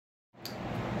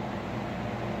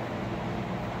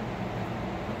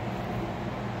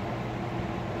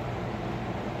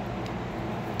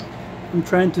I'm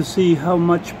trying to see how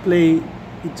much play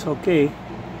it's okay.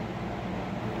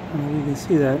 I don't know if you can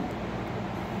see that.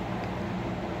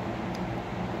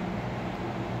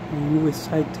 When you move it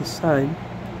side to side,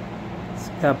 it's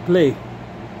got play.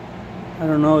 I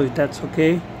don't know if that's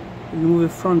okay. If you move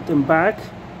it front and back,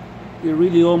 it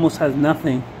really almost has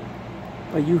nothing,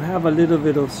 but you have a little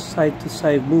bit of side to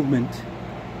side movement.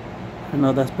 I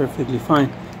know that's perfectly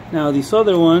fine. Now this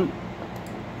other one,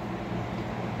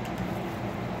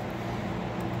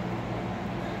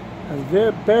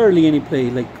 has barely any play,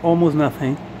 like almost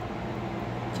nothing,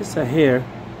 just a hair.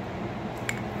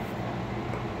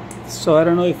 So I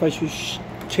don't know if I should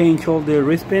change all the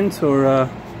wristbands or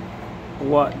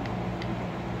what.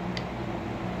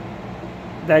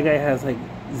 That guy has like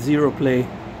zero play,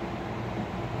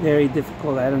 very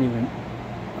difficult.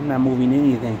 I'm not moving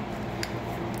anything.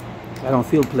 I don't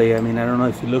feel play. I mean, I don't know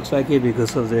if it looks like it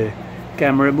because of the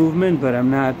camera movement, but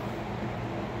I'm not.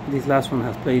 This last one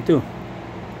has play too.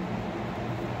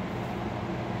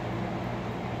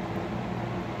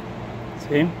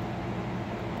 See?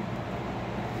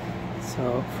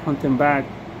 So front and back,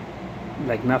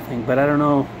 like nothing. But I don't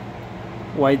know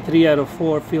why 3 out of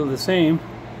 4 feel the same,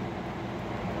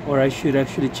 or I should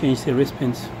actually change the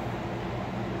wristbands.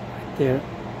 Right there.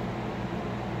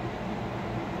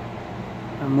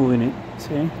 I'm moving it,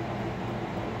 see?